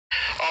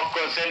of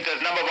course,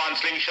 centers. Number 1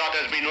 slingshot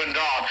has been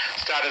withdrawn.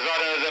 Status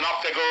orders and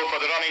off they go for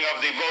the running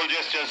of the Bold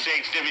Gesture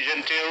 6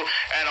 Division 2.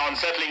 And on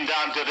settling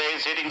down to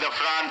this, hitting the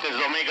front is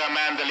Omega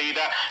Man, the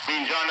leader,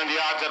 being joined on the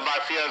outside by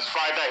Fierce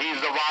Fighter.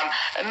 He's the one.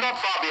 And not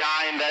far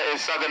behind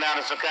is Southern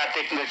Aristocrat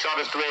taking the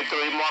shortest way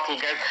through. Immortal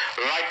Guest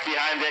right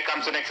behind. There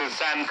comes the next is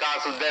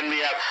Sandcastle. Then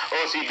we have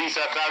OC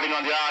Bisa traveling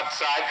on the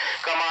outside.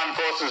 Command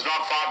Post is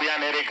not far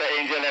behind Erika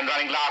Angel, and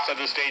running last at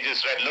the stage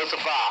is Red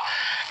Lucifer.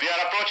 We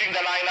are approaching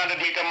the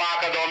 900-meter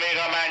marker. The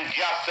Omega Man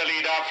just the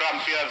leader from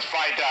Fierce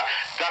Fighter.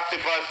 That's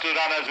the first 2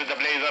 runners with the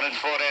blaze on its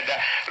forehead,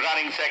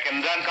 running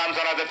second. Then comes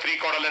another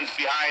 3/4 lengths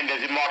behind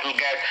is Immortal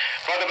Guest.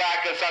 Further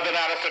back is Southern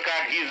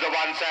Aristocrat. He's the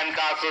one.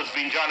 Sandcastle's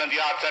been joined on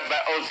the outside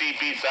by OC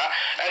Bisa.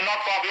 And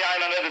not far behind,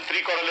 another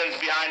 3/4 lengths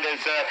behind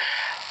is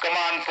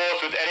Command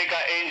Post with Erika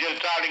Angel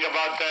traveling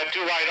about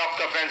 2 wide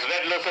off the fence.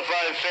 Red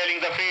Lucifer is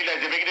trailing the field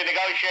as they begin to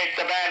negotiate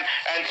the band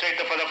and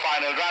straight up for the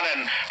final run.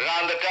 And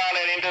round the turn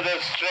and into the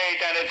straight,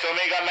 and it's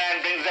Omega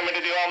Man brings them into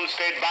the home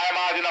straight by a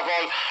margin of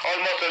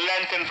almost a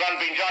length in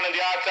front, being joined on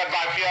the outside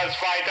by Fierce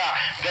Fighter.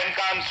 Then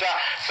comes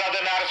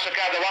Southern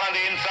Aristocrat. The one on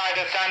the inside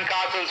is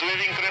Sandcastles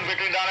weaving through in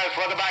between runners.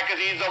 Further back is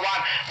he's the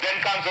one.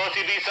 Then comes OC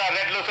Bisa.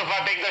 Red Lucifer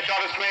takes the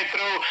shortest way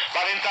through,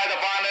 but inside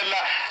the final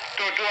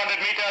to 200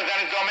 meters, and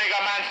it's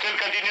Omega Man still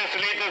continues to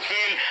lead this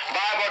field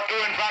by about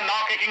 2 in front,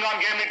 now kicking on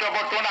gamely to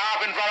about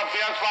 2.5 in front of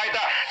Fierce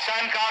Fighter.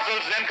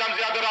 Sandcastles, then comes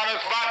the other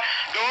runners, but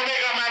the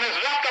Omega Man has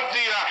wrapped up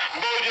the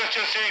Bold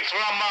Gesture 6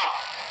 from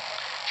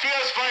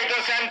Fierce Fighter,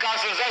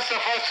 Sandcastles. That's the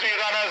first 3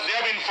 runners. They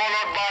have been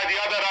followed by the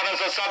other runners,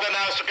 the Southern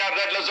Aristocrat,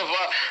 Red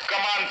Lucifer,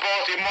 Command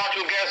Post,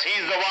 Immortal Guest.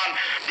 He's the one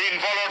being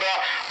followed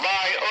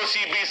by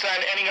OC Bisa,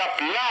 and ending up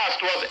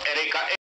last was Erika.